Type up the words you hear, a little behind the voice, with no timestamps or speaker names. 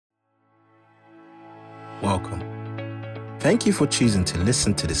welcome. Thank you for choosing to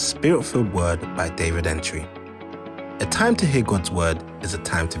listen to the Spirit-filled Word by David Antwi. A time to hear God's Word is a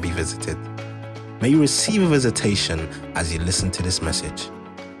time to be visited. May you receive a visitation as you listen to this message.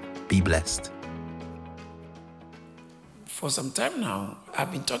 Be blessed. For some time now,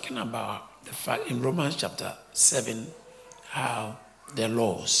 I've been talking about the fact in Romans chapter 7, how the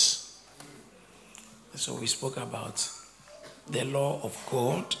laws. So we spoke about the law of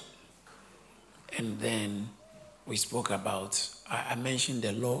God, and then we spoke about, I mentioned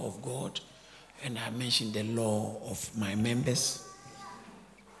the law of God, and I mentioned the law of my members,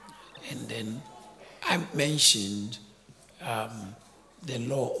 and then I mentioned the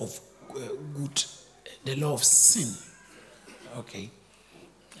law of the law of sin, okay,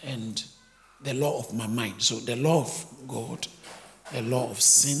 and the law of my mind. So the law of God, the law of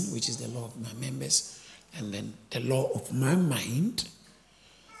sin, which is the law of my members, and then the law of my mind,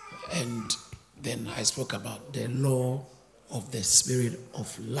 and then I spoke about the law of the spirit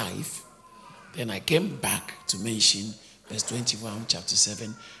of life. Then I came back to mention verse 21, chapter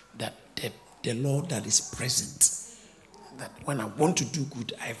 7, that the law that is present, that when I want to do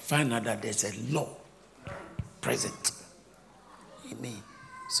good, I find out that there's a law present in me.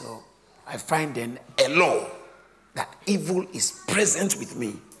 So I find then a law that evil is present with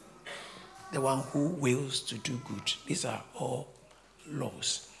me, the one who wills to do good. These are all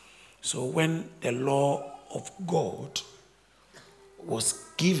laws. So when the law of God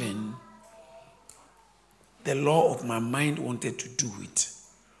was given, the law of my mind wanted to do it.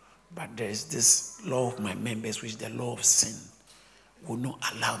 But there's this law of my members, which the law of sin will not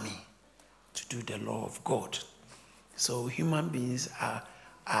allow me to do the law of God. So human beings are,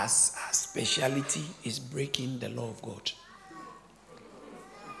 as our speciality is breaking the law of God.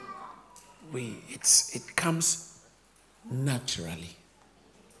 It comes naturally.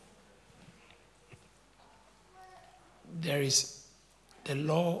 There is the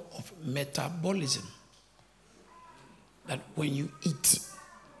law of metabolism, that when you eat,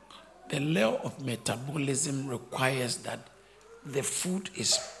 the law of metabolism requires that the food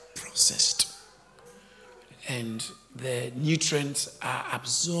is processed and the nutrients are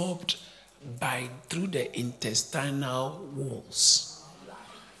absorbed through the intestinal walls.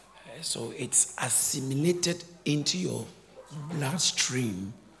 So it's assimilated into your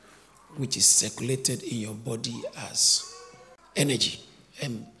bloodstream, which is circulated in your body as energy.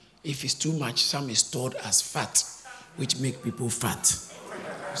 And if it's too much, some is stored as fat, which make people fat.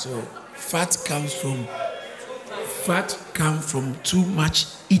 So fat comes from too much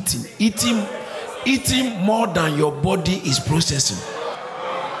eating more than your body is processing.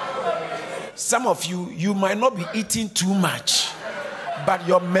 Some of you might not be eating too much, but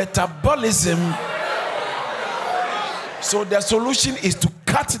your metabolism. So the solution is to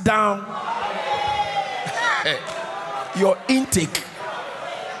cut down your intake.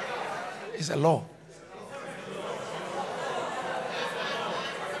 It's a law.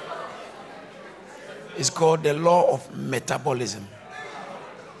 It's called the law of metabolism.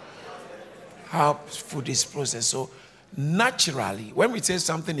 How food is processed. So naturally, when we say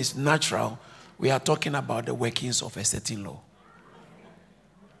something is natural, we are talking about the workings of a certain law.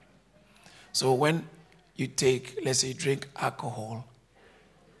 So when you take, let's say, drink alcohol,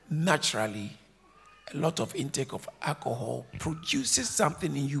 naturally, a lot of intake of alcohol produces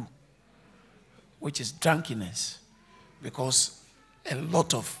something in you, which is drunkenness, because a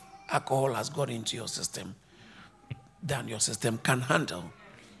lot of alcohol has got into your system than your system can handle.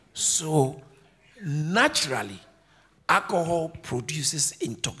 So naturally, alcohol produces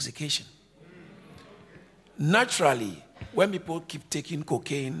intoxication. Naturally, when people keep taking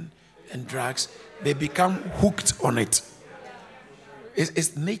cocaine and drugs, they become hooked on it.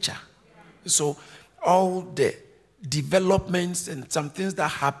 It's nature. So all the developments and some things that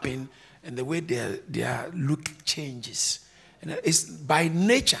happen and the way their look changes. And it's by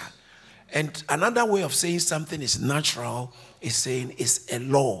nature. And another way of saying something is natural is saying it's a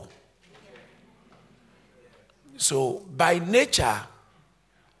law. So by nature,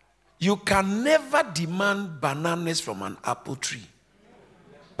 you can never demand bananas from an apple tree.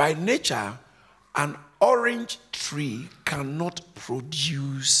 By nature, an orange tree cannot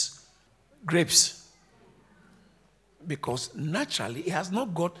produce grapes, because naturally it has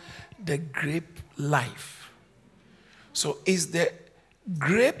not got the grape life. So it's the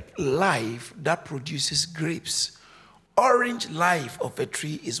grape life that produces grapes. Orange life of a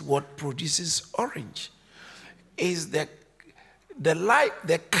tree is what produces orange. Is the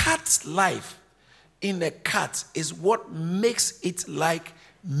cat's life in a cat is what makes it like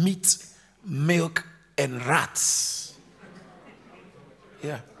meat, milk, and rats.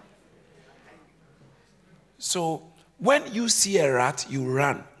 Yeah. So when you see a rat, you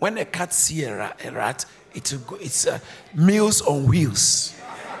run. When a cat sees a rat, it's Meals on Wheels.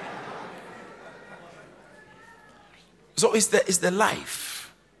 So it's the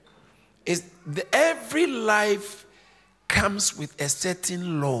life. Every life comes with a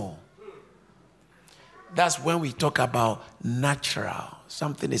certain law. That's when we talk about natural.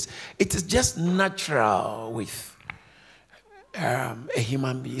 It is just natural with a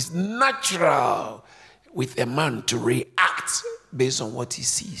human being. It's natural with a man to react based on what he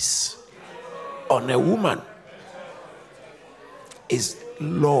sees. On a woman is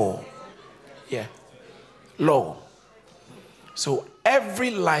law. Yeah. Law. So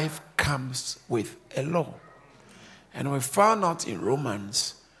every life comes with a law. And we found out in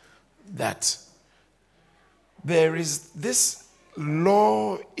Romans that there is this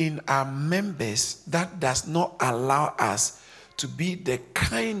law in our members that does not allow us to be the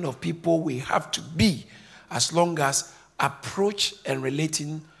kind of people we have to be as long as approach and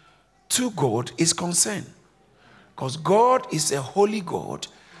relating to God is concerned. Because God is a holy God,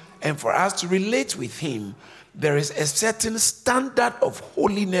 and for us to relate with him, there is a certain standard of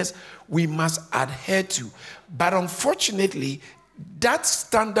holiness we must adhere to. But unfortunately, that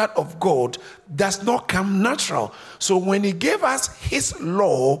standard of God does not come natural. So when he gave us his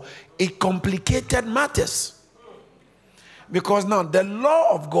law, it complicated matters. Because now the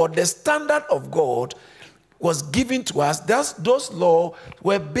law of God, the standard of God was given to us. Those laws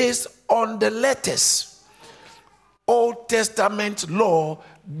were based on the letters. Old Testament law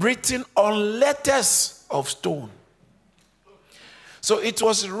written on letters of stone. So it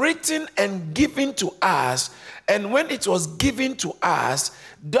was written and given to us, and when it was given to us,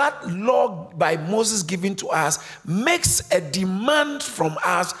 that law by Moses given to us makes a demand from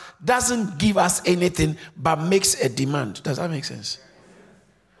us, doesn't give us anything, but makes a demand. Does that make sense?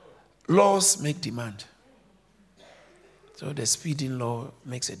 Laws make demand. So the speeding law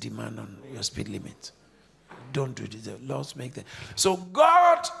makes a demand on your speed limit. Don't do this. The laws make that. So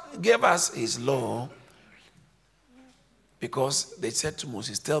God gave us his law because they said to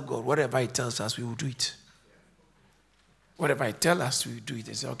Moses, tell God, whatever he tells us, we will do it. Whatever he tells us, we will do it.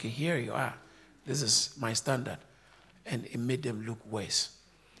 They said, okay, here you are. This is my standard. And it made them look worse.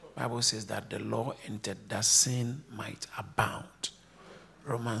 The Bible says that the law entered that sin might abound.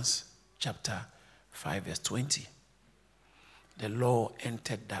 Romans chapter 5 verse 20. The law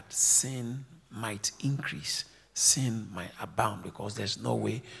entered that sin might increase. Sin might abound because there's no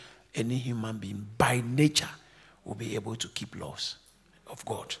way any human being by nature will be able to keep laws of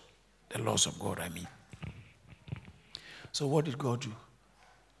God. The laws of God, I mean. So what did God do?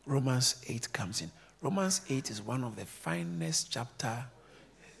 Romans 8 comes in. Romans 8 is one of the finest chapters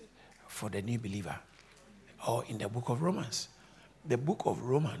for the new believer, or in the book of Romans. The book of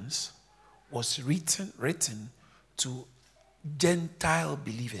Romans was written to Gentile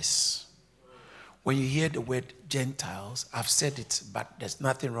believers. When you hear the word Gentiles, I've said it, but there's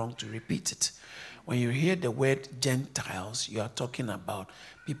nothing wrong to repeat it. When you hear the word Gentiles, you are talking about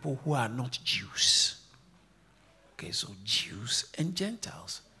people who are not Jews. Okay, so Jews and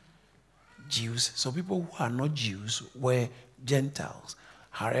Gentiles. Jews, so people who are not Jews were Gentiles.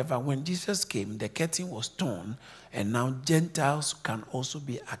 However, when Jesus came, the curtain was torn, and now Gentiles can also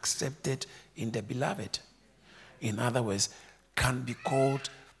be accepted in the beloved. In other words, can be called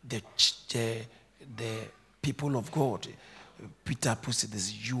the people of God. Peter puts it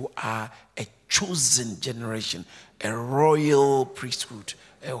this: you are a chosen generation, a royal priesthood,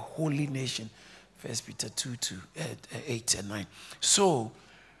 a holy nation. 1 Peter 8 and 9. So,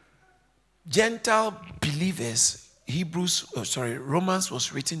 Gentile believers, Romans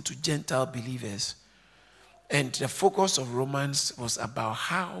was written to Gentile believers. And the focus of Romans was about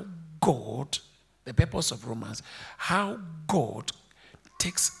how God, the purpose of Romans, how God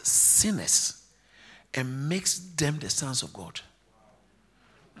takes sinners and makes them the sons of God.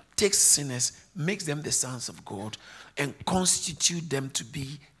 Takes sinners, makes them the sons of God, and constitute them to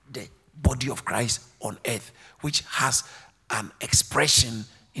be the body of Christ on earth, which has an expression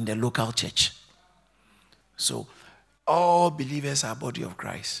in the local church. So, all believers are body of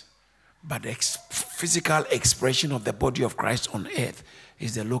Christ, but the physical expression of the body of Christ on earth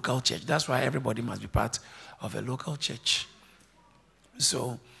is the local church. That's why everybody must be part of a local church.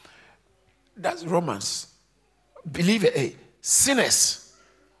 So, that's Romans. Sinners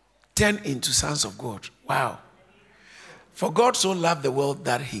turn into sons of God. Wow. For God so loved the world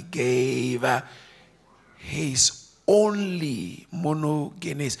that he gave his only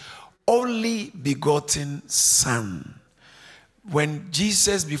monogenes, only begotten son. When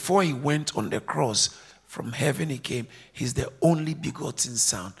Jesus, before he went on the cross, from heaven he came, he's the only begotten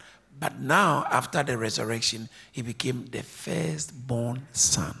son. But now, after the resurrection, he became the firstborn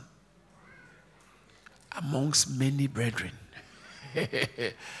son amongst many brethren.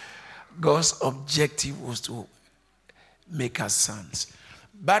 God's objective was to make us sons.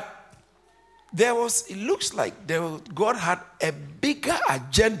 But it looks like God had a bigger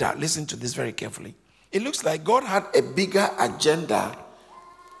agenda. Listen to this very carefully. It looks like God had a bigger agenda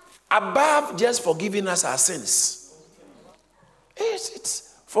above just forgiving us our sins. It's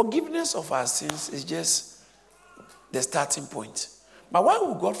forgiveness of our sins is just the starting point. But why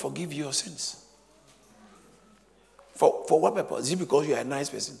would God forgive your sins? For what purpose? Is it because you are a nice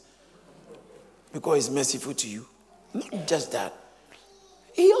person? Because he's merciful to you? Not just that.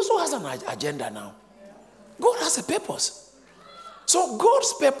 He also has an agenda now. God has a purpose. So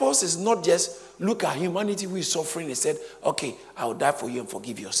God's purpose is not just look at humanity who is suffering and said, okay, I will die for you and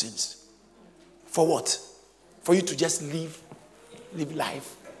forgive your sins. For what? For you to just live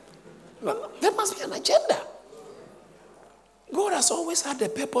life? No, there must be an agenda. God has always had a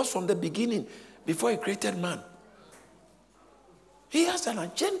purpose from the beginning before he created man. He has an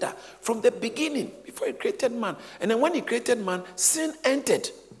agenda from the beginning before he created man. And then when he created man, sin entered.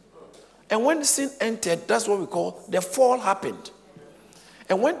 And when sin entered, that's what we call the fall happened.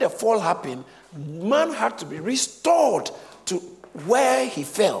 And when the fall happened, man had to be restored to where he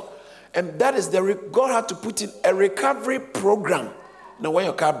fell. And that is God had to put in a recovery program. Now when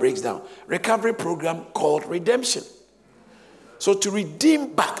your car breaks down, recovery program called redemption. So to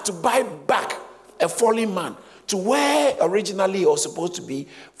redeem back, to buy back a fallen man to where originally he was supposed to be,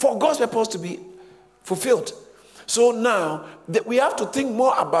 for God's purpose to be fulfilled. So now that we have to think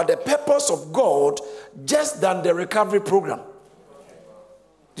more about the purpose of God just than the recovery program.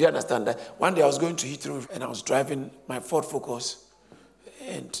 Do you understand that? One day I was going to Heathrow and I was driving my Ford Focus,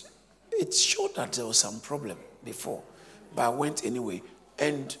 and it showed that there was some problem before, but I went anyway,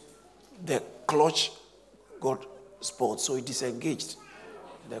 and the clutch got spoiled, so it disengaged.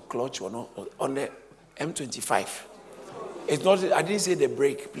 The clutch was not on the M25. It's not. I didn't say the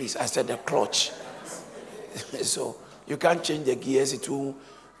brake, please. I said the clutch. So you can't change the gears. It will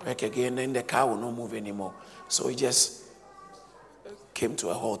work again, and the car will not move anymore. So it just came to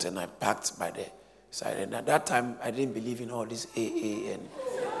a halt, and I parked by the side. And at that time, I didn't believe in all this AA and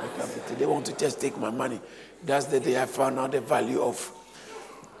they want to just take my money. That's the day I found out the value of.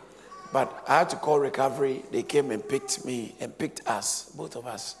 But I had to call recovery. They came and picked me and picked us, both of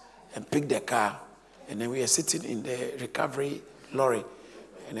us, and picked the car. And then we were sitting in the recovery lorry,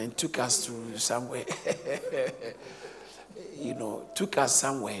 and then took us to somewhere. Took us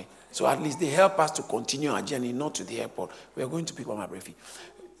somewhere. So at least they help us to continue our journey, not to the airport. We are going to pick up my breathing.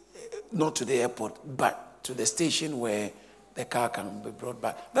 Not to the airport, but to the station where the car can be brought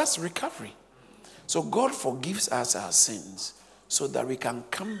back. That's recovery. So God forgives us our sins so that we can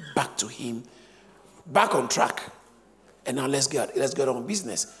come back to him, back on track. And now let's get on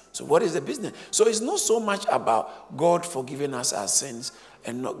business. So what is the business? So it's not so much about God forgiving us our sins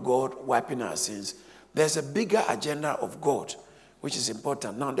and not God wiping our sins. There's a bigger agenda of God, which is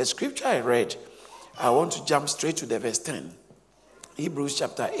important. Now, the scripture I read, I want to jump straight to the verse 10. Hebrews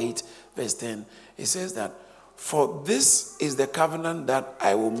chapter 8, verse 10. It says that, for this is the covenant that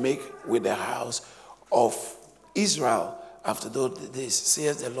I will make with the house of Israel after those days,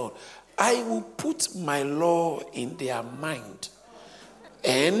 says the Lord. I will put my law in their mind.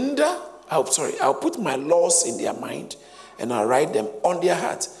 And, I'll put my laws in their mind, and I'll write them on their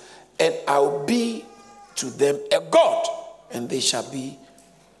hearts. And I'll be to them a God, and they shall be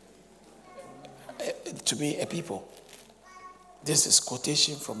to me a people. This is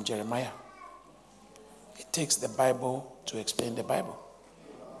quotation from Jeremiah. It takes the Bible to explain the Bible.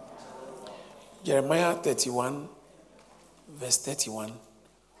 Jeremiah 31, verse 31.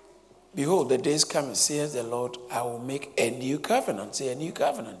 Behold, the days come, says the Lord, I will make a new covenant. Say a new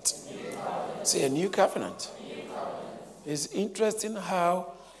covenant. Say a new covenant. It's interesting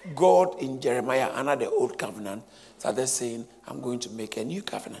how God in Jeremiah, under the old covenant, started saying, I'm going to make a new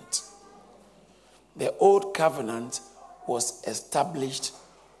covenant. The old covenant was established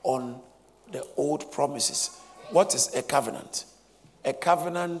on the old promises. What is a covenant? A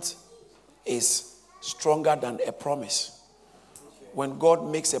covenant is stronger than a promise. When God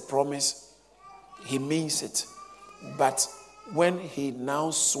makes a promise, he means it. But when he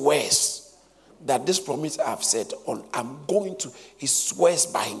now swears that this promise I've said on, he swears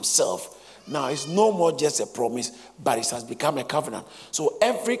by himself. Now it's no more just a promise, but it has become a covenant. So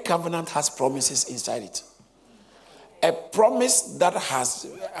every covenant has promises inside it. A promise that has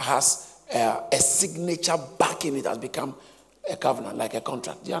a signature backing it has become a covenant, like a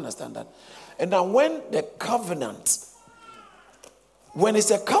contract. Do you understand that? And now when the covenant when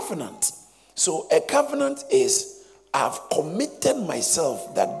it's a covenant, so a covenant is I've committed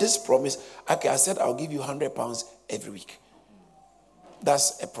myself that this promise, okay, I said I'll give you £100 every week.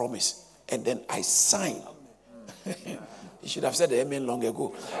 That's a promise. And then I sign. You should have said the amen long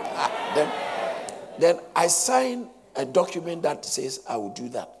ago. Then I sign a document that says I will do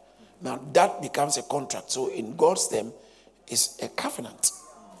that. Now that becomes a contract. So in God's term, it's a covenant.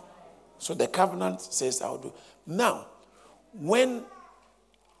 So the covenant says I will do. Now, when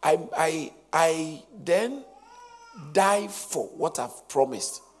I then die for what I've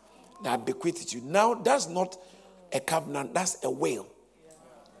promised, that I bequeath it to you. Now that's not a covenant, that's a will.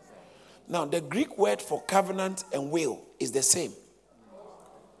 Now the Greek word for covenant and will is the same.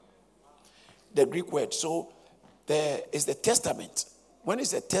 The Greek word. So there is the testament. When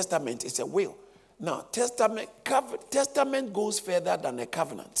it's a testament, it's a will. Now, testament goes further than a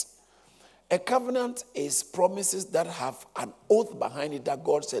covenant. A covenant is promises that have an oath behind it that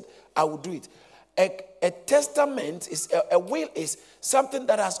God said, I will do it. A testament is a will is something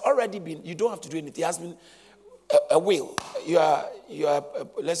that has already been, you don't have to do anything. It has been a will. You are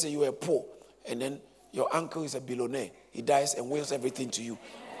let's say you are poor, and then your uncle is a billionaire. He dies and wills everything to you.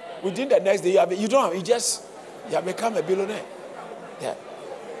 Within the next day, you have become a billionaire. Yeah.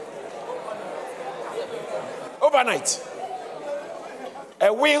 Overnight.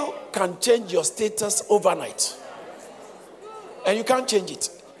 A will can change your status overnight. And you can't change it.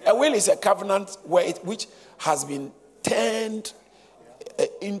 A will is a covenant which has been turned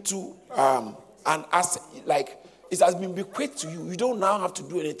into an asset. Like it has been bequeathed to you. You don't now have to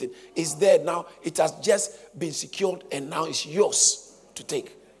do anything. It's there now. It has just been secured and now it's yours to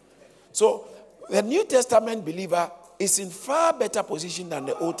take. So the New Testament believer is in far better position than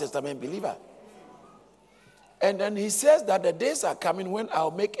the Old Testament believer. And then he says that the days are coming when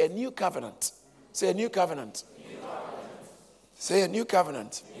I'll make a new covenant. Say a new covenant. New covenant. Say a new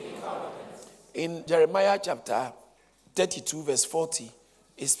covenant. New covenant. In Jeremiah chapter 32 verse 40,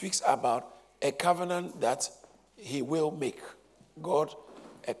 it speaks about a covenant that he will make. God,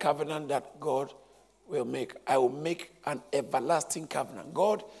 a covenant that God will make. I will make an everlasting covenant.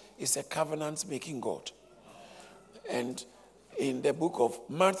 God is a covenant-making God. And in the book of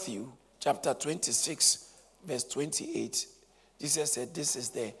Matthew, chapter 26, verse 28, Jesus said, this is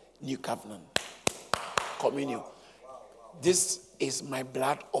the new covenant. Communion. This is my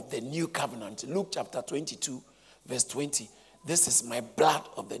blood of the new covenant. Luke chapter 22, verse 20. This is my blood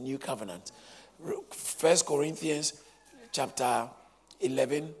of the new covenant. 1 Corinthians chapter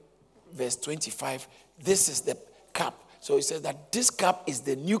 11, verse 25. This is the cup. So he says that this cup is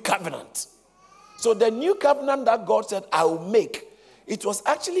the new covenant. So the new covenant that God said, I will make, it was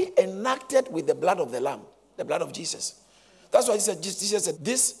actually enacted with the blood of the Lamb, the blood of Jesus. That's why Jesus said,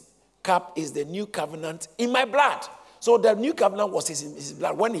 this cup is the new covenant in my blood. So the new covenant was his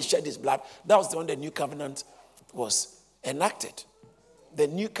blood. When he shed his blood, that was when the new covenant was enacted. The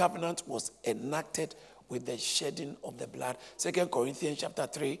new covenant was enacted with the shedding of the blood. 2 Corinthians chapter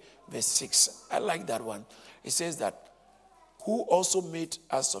 3, verse 6. I like that one. It says that, who also made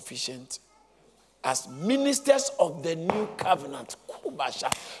us sufficient as ministers of the new covenant,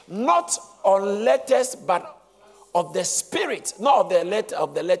 not on letters, but of the spirit, not of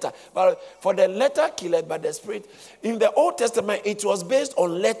the letter, but for the letter killed, but the spirit. In the Old Testament, it was based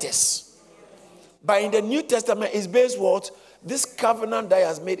on letters, but in the New Testament, it's based what this covenant that he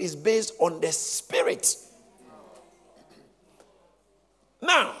has made is based on the spirit.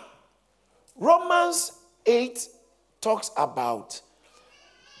 Now, Romans 8 talks about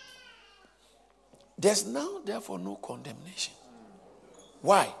there's now therefore no condemnation.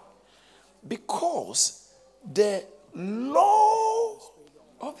 Why? Because the law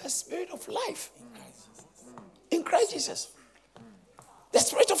of the spirit of life in Christ Jesus, the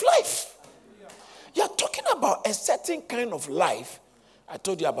spirit of life. You're talking about a certain kind of life. I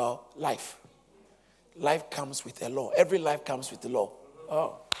told you about life. Life comes with a law. Every life comes with a law.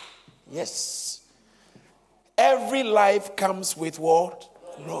 Oh, yes. Every life comes with what?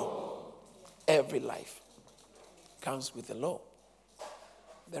 Law. Every life comes with a law.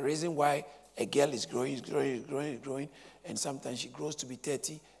 The reason why a girl is growing, and sometimes she grows to be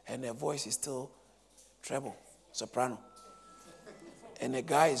 30 and her voice is still treble, soprano. And a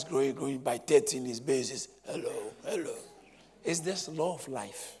guy is growing by 30 in his bass is hello. It's this law of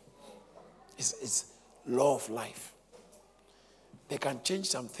life. It's law of life. They can change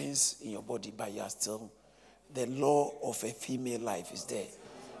some things in your body, but you are still, the law of a female life is there.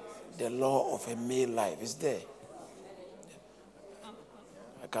 The law of a male life is there.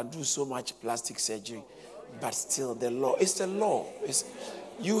 I can do so much plastic surgery, but still the law. It's the law.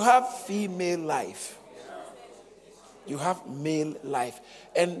 You have female life. You have male life.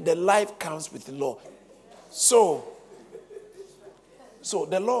 And the life comes with the law. So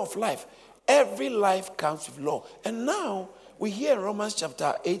the law of life. Every life comes with law. And now we hear in Romans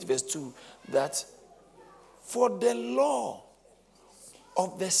chapter 8 verse 2 that for the law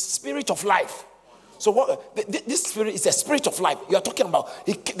of the spirit of life. So what this spirit is a spirit of life. You are talking about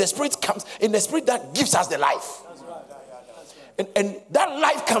the spirit comes in the spirit that gives us the life. And that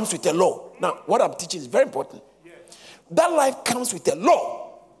life comes with a law. Now, what I'm teaching is very important. That life comes with a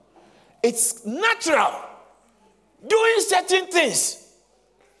law. It's natural. Doing certain things.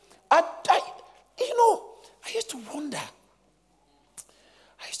 I used to wonder.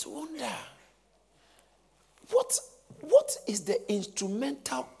 What is the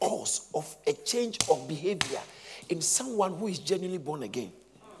instrumental cause of a change of behavior in someone who is genuinely born again?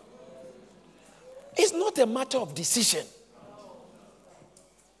 It's not a matter of decision.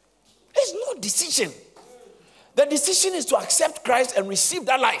 It's no decision. The decision is to accept Christ and receive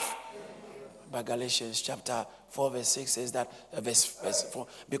that life. But Galatians chapter 4 verse 6 says that, verse 4,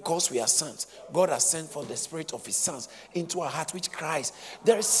 because we are sons, God has sent for the spirit of his sons into our heart, which cries.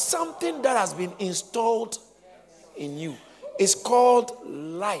 There is something that has been installed in you. It's called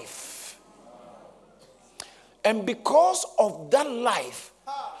life. And because of that life,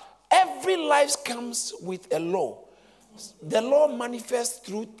 every life comes with a law. The law manifests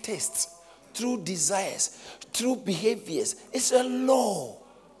through tastes, through desires, through behaviors. It's a law.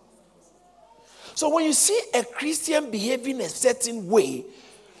 So when you see a Christian behaving a certain way,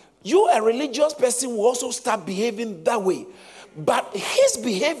 you, a religious person, will also start behaving that way. But his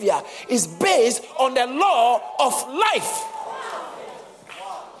behavior is based on the law of life.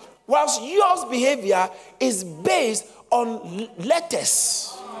 Whilst yours behavior is based on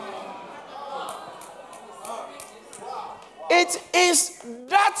letters. It is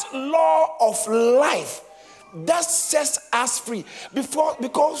that law of life that sets us free.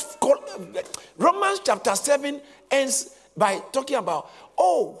 Because Romans chapter 7 ends by talking about,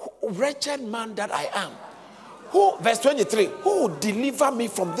 oh, wretched man that I am. Who, verse 23, who will deliver me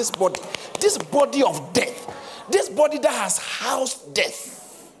from this body of death, this body that has housed death?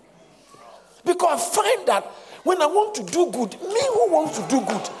 Because I find that when I want to do good, me who wants to do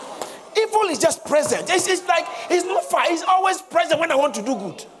good, evil is just present. It's like, it's not far, it's always present when I want to do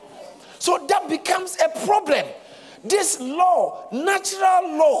good. So that becomes a problem. This law,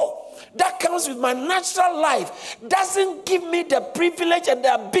 natural law, that comes with my natural life doesn't give me the privilege and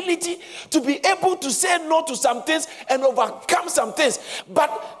the ability to be able to say no to some things and overcome some things.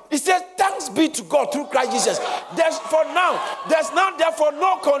 But it says, thanks be to God through Christ Jesus. There's now therefore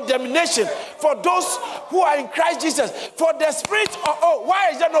no condemnation for those who are in Christ Jesus. For the spirit of, why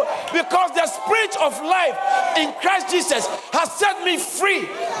is that no? Because the spirit of life in Christ Jesus has set me free.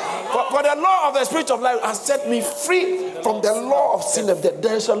 For the law of the spirit of life has set me free from the law of sin and death.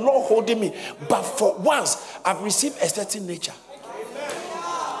 There is a law holding me. But for once, I've received a certain nature.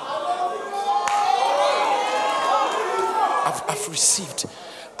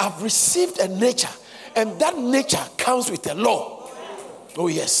 I've received a nature. And that nature comes with a law. Oh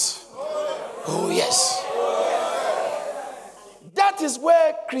yes. Oh yes. That is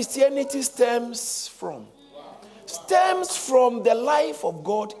where Christianity stems from. Stems from the life of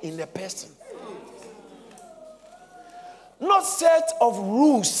God in a person. Not set of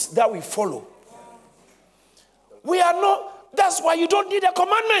rules that we follow. We are not, that's why you don't need a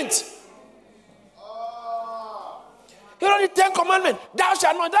commandment. You don't need 10 commandments. Thou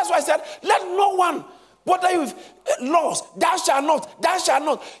shalt not. That's why I said, let no one bother you with laws. Thou shalt not. Thou shalt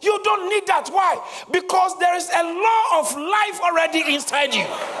not. You don't need that. Why? Because there is a law of life already inside you.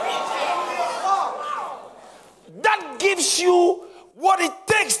 That gives you what it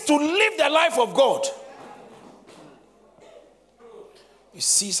takes to live the life of God. You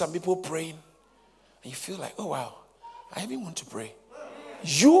see some people praying and you feel like, oh wow, I even want to pray.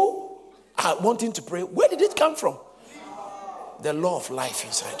 You are wanting to pray. Where did it come from? The law of life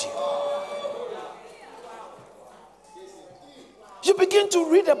inside you. You begin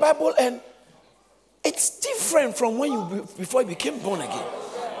to read the Bible and it's different from when before you became born again.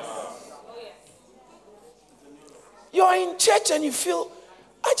 You're in church and you feel,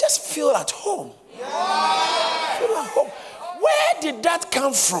 I just feel at home. I feel at home. Where did that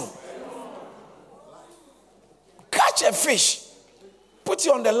come from? Catch a fish, put it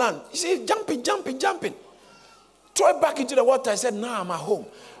on the land. You see, jumping. Throw it back into the water. I said, now I'm at home.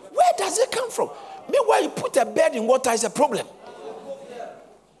 Where does it come from? Meanwhile, you put a bird in water is a problem.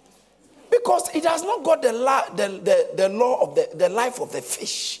 Because it has not got the law of the life of the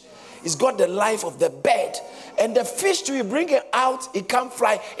fish. It's got the life of the bird. And the fish, till you bring it out, it can't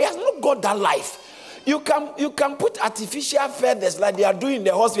fly. It has not got that life. You can put artificial feathers like they are doing in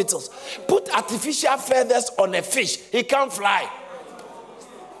the hospitals. Put artificial feathers on a fish. He can't fly.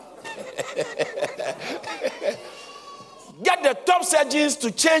 Get the top surgeons to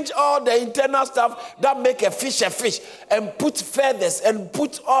change all the internal stuff that make a fish, and put feathers and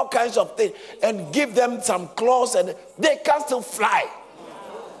put all kinds of things and give them some claws, and they can still fly.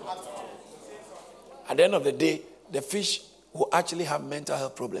 At the end of the day, the fish will actually have mental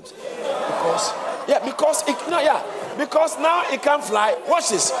health problems. Because now it can't fly. Watch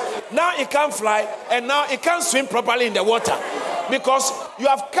this. Now it can't fly, and now it can't swim properly in the water. Because you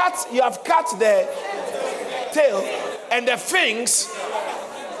have cut the tail and the fins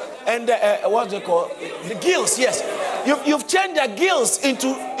and what's it called? The gills, yes. You've changed the gills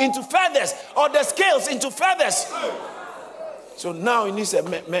into feathers, or the scales into feathers. So now it needs a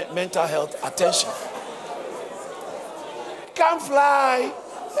mental health attention. Can't fly,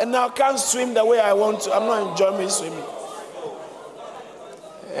 and now can't swim the way I want to. I'm not enjoying swimming.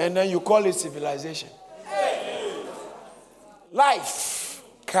 And then you call it civilization. Life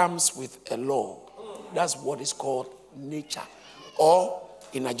comes with a law. That's what is called nature. Or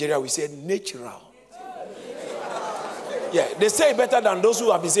in Nigeria we say natural. Yeah, they say it better than those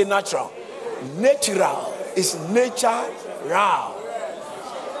who have been saying natural. Natural is nature raw.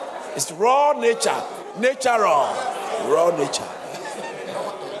 It's raw nature. Natural. Raw nature.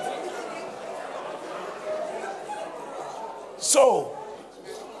 So,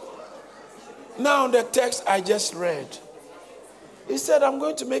 now the text I just read, he said, I'm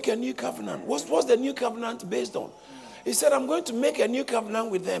going to make a new covenant. What's the new covenant based on? He said, I'm going to make a new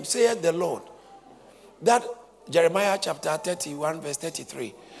covenant with them, saith the Lord. That, Jeremiah chapter 31, verse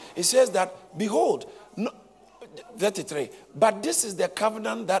 33. It says that, behold, 33. But this is the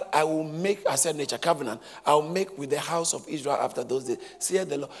covenant that I will make, I said nature covenant, I will make with the house of Israel after those days, saith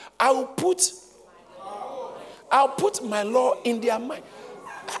the Lord. I'll put my law in their mind.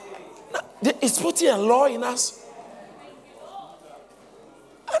 It's putting a law in us.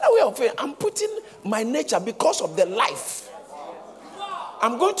 I'm putting my nature because of the life.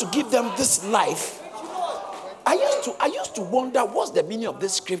 I'm going to give them this life. I used to wonder what's the meaning of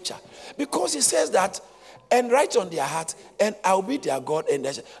this scripture, because it says that, and write on their heart, and I'll be their God.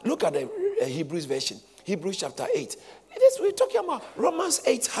 And look at the Hebrews version, Hebrews chapter 8. We're talking about Romans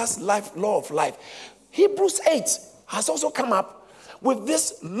 8 has life, law of life. Hebrews 8 has also come up with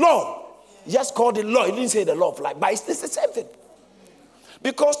this law. Just called it law. He didn't say the law of life, but it's the same thing.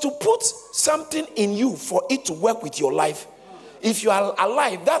 Because to put something in you for it to work with your life, if you are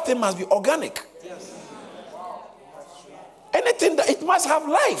alive, that thing must be organic. Anything that it must have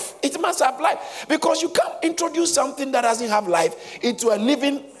life. It must have life. Because you can't introduce something that doesn't have life into a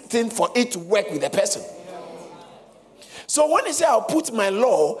living thing for it to work with a person. So when he says, I'll put my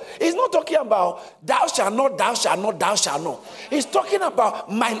law, he's not talking about thou shalt not, thou shalt not, thou shalt not. He's talking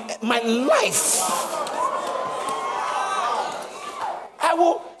about my life. I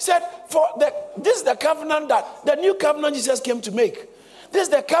will said, this is the covenant that the new covenant Jesus came to make. This is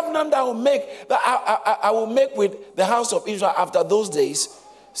the covenant that I will make with the house of Israel after those days,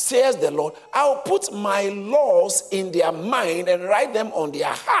 says the Lord. I will put my laws in their mind and write them on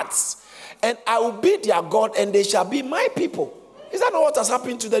their hearts. And I will be their God, and they shall be my people. Is that not what has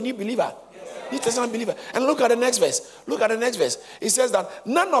happened to the new believer? New Testament believer. And look at the next verse. It says that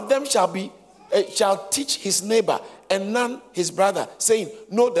none of them shall teach his neighbor and none his brother, saying,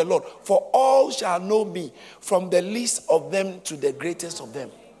 know the Lord. For all shall know me, from the least of them to the greatest of them.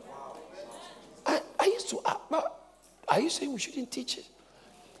 I used to ask, are you saying we shouldn't teach it?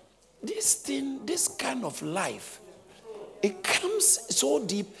 This kind of life, it comes so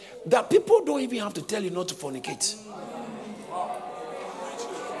deep that people don't even have to tell you not to fornicate.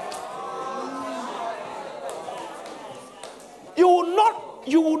 You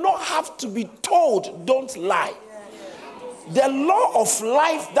will not have to be told, don't lie. The law of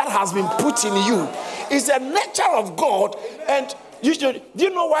life that has been put in you is the nature of God. And do you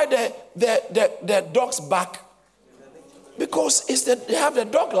know why the dogs bark? Because they have the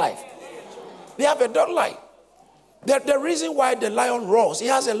dog life. They have a dog life. The reason why the lion roars, he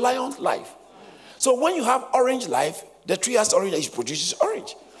has a lion's life. So when you have orange life, the tree has orange, it produces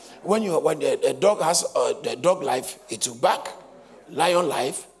orange. When the dog has the dog life, it will bark. Lion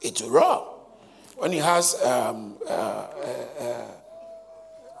life, it will roar. When he has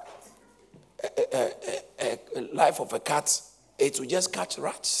life of a cat, it will just catch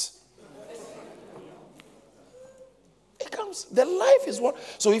rats. It comes. The life is what.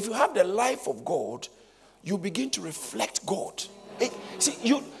 So if you have the life of God, you begin to reflect God.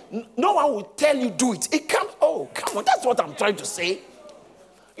 No one will tell you do it. It comes. Oh, come on. That's what I'm trying to say.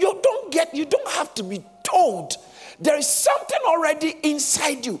 You don't don't have to be told. There is something already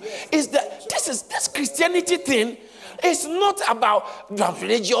inside you. Is that this Christianity thing is not about the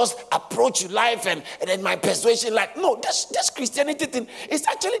religious approach to life and then my persuasion. Like, no, this Christianity thing is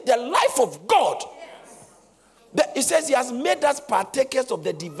actually the life of God. It says he has made us partakers of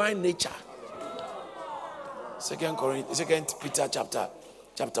the divine nature. Second Peter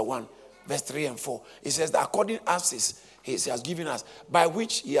chapter 1, verse 3 and 4. It says that according as he has given us, by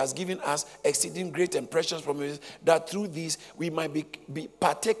which he has given us exceeding great and precious promises, that through these we might be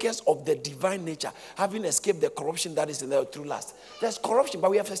partakers of the divine nature, having escaped the corruption that is in there through lust. There's corruption,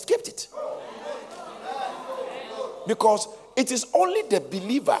 but we have escaped it. Because it is only the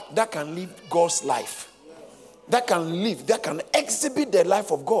believer that can live God's life. That can exhibit the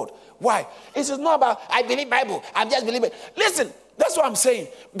life of God. Why? It is not about, I believe Bible, I'm just believing. Listen, that's what I'm saying.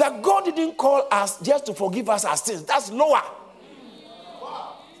 That God didn't call us just to forgive us our sins. That's lower.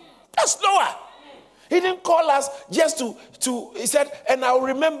 That's lower. He didn't call us just to he said, and I'll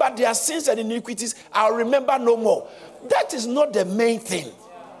remember their sins and iniquities, I'll remember no more. That is not the main thing.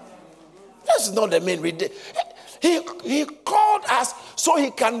 That's not the main reason. He called us so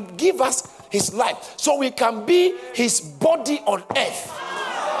he can give us his life, so we can be his body on earth.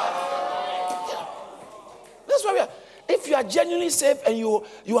 Yeah. That's why we are. If you are genuinely saved and you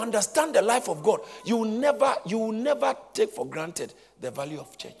understand the life of God, you will never take for granted the value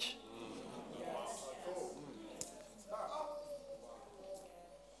of church.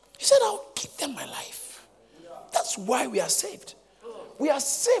 He said, I'll give them my life. That's why we are saved. We are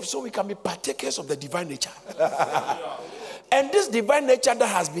saved so we can be partakers of the divine nature. And this divine nature that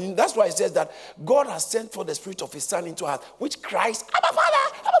has been, that's why it says that God has sent for the Spirit of his Son into us, which cries, Abba Father,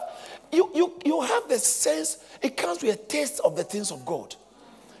 Abba. You have the sense, it comes with a taste of the things of God.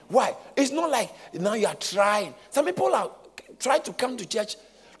 Why? It's not like now you are trying. Some people are trying to come to church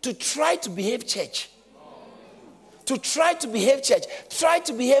to try to behave church. To try to behave church. Try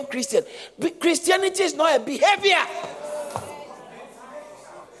to behave Christian. Christianity is not a behavior.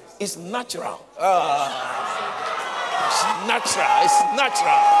 It's natural. It's natural. It's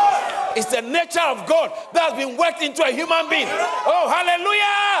natural. It's the nature of God that has been worked into a human being. Oh,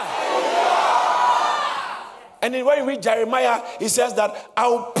 hallelujah! And then when you read Jeremiah, he says that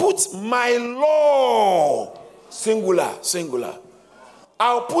I'll put my law, singular.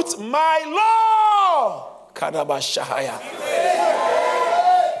 I'll put my law, Kadabashahaya.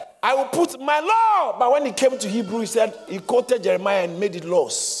 I will put my law. But when he came to Hebrew, he quoted Jeremiah and made it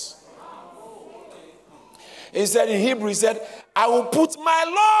laws. He said in Hebrew, he said, I will put my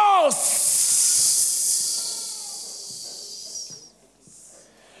laws.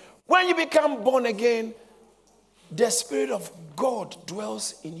 When you become born again, the Spirit of God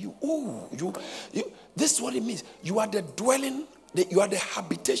dwells in you. This is what it means. You are the dwelling, you are the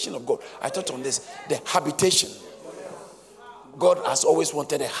habitation of God. I taught on this, the habitation. God has always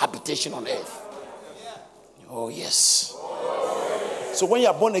wanted a habitation on earth. Oh, yes. So when you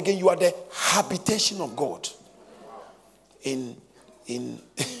are born again, you are the habitation of God. In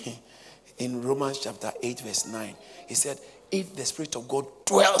Romans chapter 8, verse 9, he said, if the Spirit of God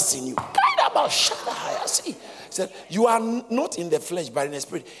dwells in you, he said, you are not in the flesh, but in the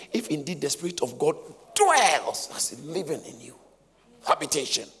Spirit. If indeed the Spirit of God dwells, that's living in you.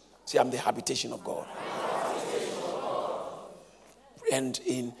 Habitation. See, I'm the habitation of God. And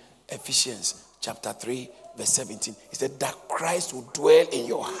in Ephesians chapter 3, verse 17, he said that Christ will dwell in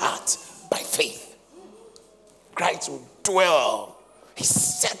your heart by faith. Christ will dwell. He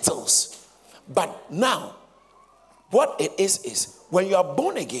settles. But now, what it is when you are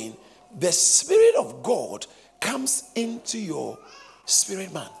born again, the Spirit of God comes into your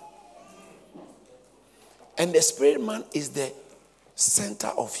spirit man. And the spirit man is the center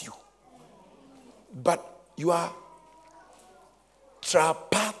of you. But you are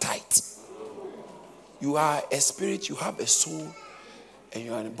tripartite. You are a spirit, you have a soul, and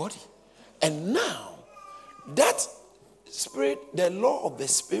you are a body. And now, that spirit, the law of the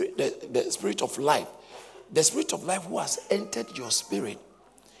spirit, the spirit of life who has entered your spirit,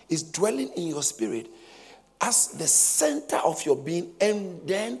 is dwelling in your spirit as the center of your being. And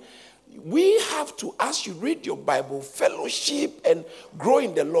then we have to, as you read your Bible, fellowship and grow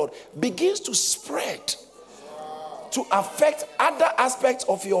in the Lord begins to spread to affect other aspects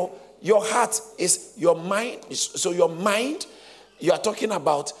of your heart. Is your mind. So your mind, you are talking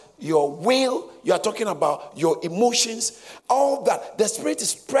about your will, you are talking about your emotions, all that. The Spirit is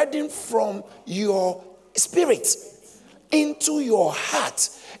spreading from your spirit into your heart,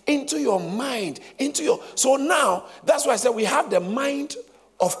 into your mind, so now, that's why I said we have the mind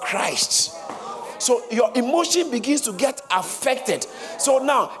of Christ. So your emotion begins to get affected. So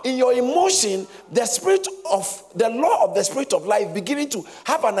now, in your emotion, the law of the spirit of life beginning to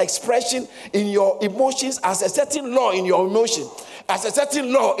have an expression in your emotions as a certain law in your emotion, as a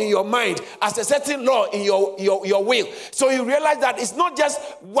certain law in your mind, as a certain law in your will. So you realize that it's not just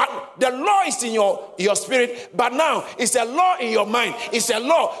what the law is in your spirit, but now it's a law in your mind. It's a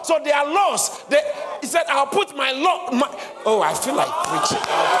law. So there are laws. He said, I'll put my law. I feel like preaching.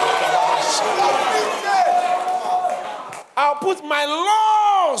 I'll put my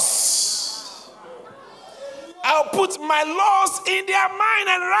laws. I'll put my laws in their mind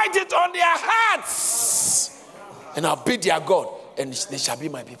and write it on their hearts. And I'll be their God, and they shall be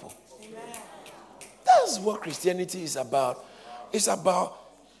my people. That's what Christianity is about. It's about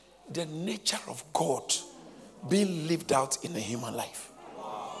the nature of God being lived out in a human life.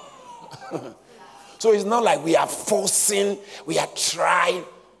 So it's not like we are forcing, we are trying.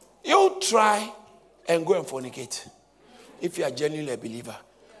 You try and go and fornicate. If you are genuinely a believer,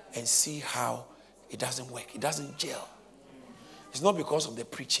 and see how it doesn't work. It doesn't gel. It's not because of the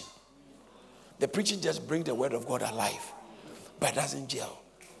preaching. The preaching just brings the word of God alive. But it doesn't gel.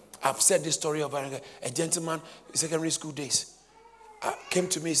 I've said this story of a gentleman in secondary school days. Came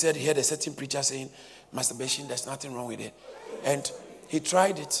to me, he said he heard a certain preacher saying, masturbation, there's nothing wrong with it. And he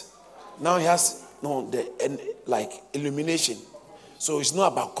tried it. Now he has illumination. So it's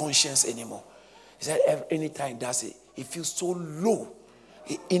not about conscience anymore. He said anytime he does it, he feels so low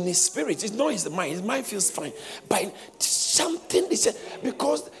in his spirit. It's not his mind. His mind feels fine. But something, he said,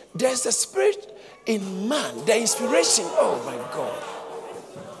 because there's a spirit in man, the inspiration. Oh my God.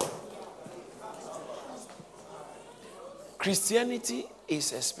 Christianity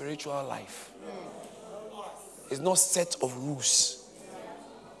is a spiritual life. It's not a set of rules.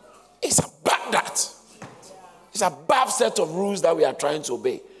 It's about that. It's above set of rules that we are trying to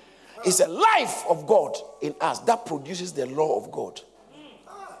obey. It's a life of God in us that produces the law of God.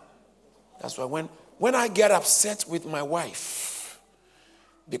 That's why when I get upset with my wife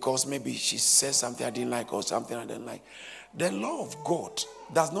because maybe she says something I didn't like or something I didn't like, the law of God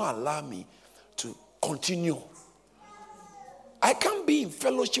does not allow me to continue. I can't be in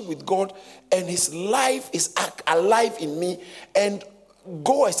fellowship with God and his life is alive in me and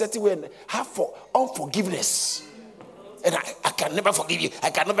go a certain way and have unforgiveness. And I can never forgive you.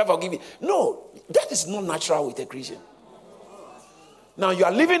 I can never forgive you. No, that is not natural with a Christian. Now you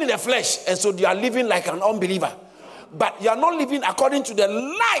are living in the flesh, and so you are living like an unbeliever. But you are not living according to the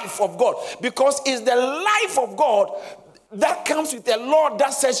life of God, because it's the life of God that comes with the law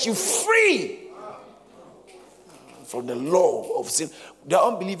that sets you free from the law of sin. The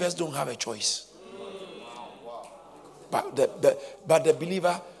unbelievers don't have a choice. But the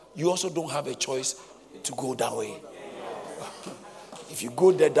believer, you also don't have a choice to go that way. If you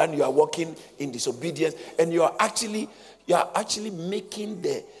go there, then you are walking in disobedience, and you are actually making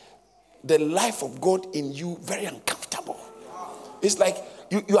the life of God in you very uncomfortable. It's like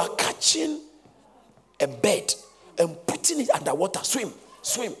you are catching a bird and putting it underwater. Swim.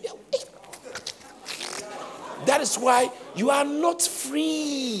 That is why you are not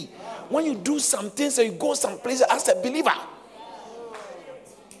free when you do some things and you go some places as a believer.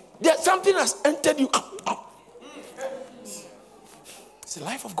 There's something has entered you. It's the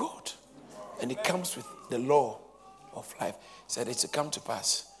life of God. And it comes with the law of life. He said it's to come to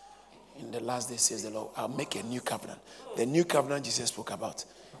pass. In the last day, says the Lord, I'll make a new covenant. The new covenant Jesus spoke about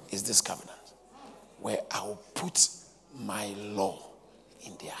is this covenant, where I will put my law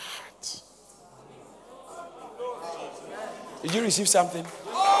in their heart. Did you receive something?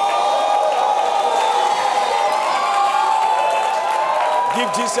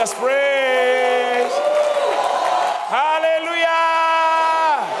 Give Jesus praise. Hallelujah.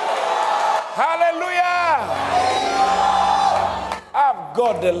 Hallelujah. I've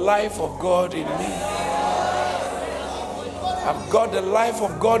got the life of God in me. I've got the life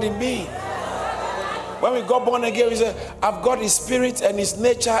of God in me. When we got born again, we said, I've got his spirit and his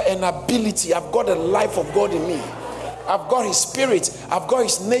nature and ability. I've got the life of God in me. I've got his spirit. I've got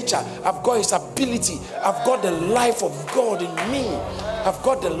his nature. I've got his ability. I've got the life of God in me. I've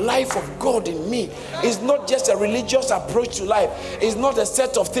got the life of God in me. It's not just a religious approach to life. It's not a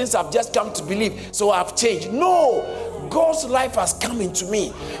set of things I've just come to believe, so I've changed. No. God's life has come into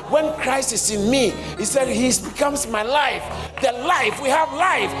me. When Christ is in me, he said he becomes my life. The life, we have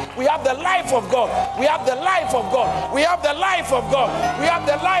life. We have the life of God. We have the life of God. We have the life of God. We have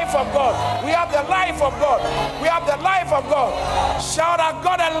the life of God. We have the life of God. We have the life of God. Shout out,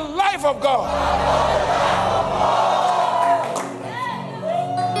 God, the life of God.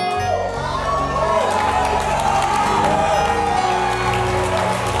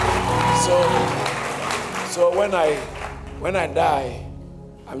 So when I die,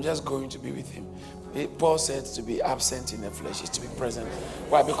 I'm just going to be with him. Paul said to be absent in the flesh is to be present.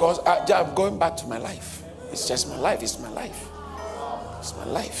 Why? Because I'm going back to my life. It's just my life. It's my life. It's my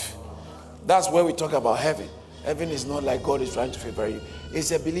life. That's where we talk about heaven. Heaven is not like God is trying to favor you.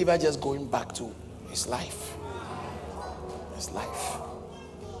 It's a believer just going back to his life. His life.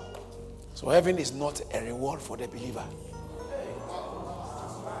 So heaven is not a reward for the believer.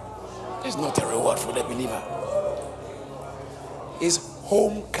 It's not a reward for the believer. It's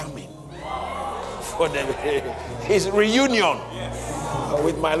homecoming for the his reunion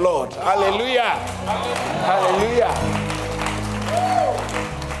with my Lord. Hallelujah. Hallelujah.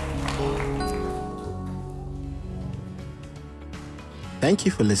 Thank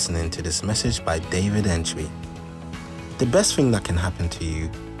you for listening to this message by David Antwi. The best thing that can happen to you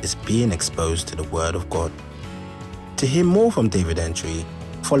is being exposed to the Word of God. To hear more from David Antwi,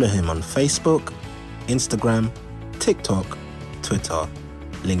 follow him on Facebook, Instagram, TikTok, Twitter,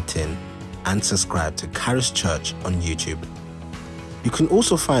 LinkedIn, and subscribe to Charis Church on YouTube. You can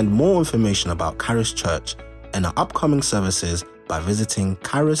also find more information about Charis Church and our upcoming services by visiting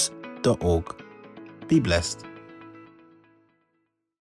charis.org. Be blessed.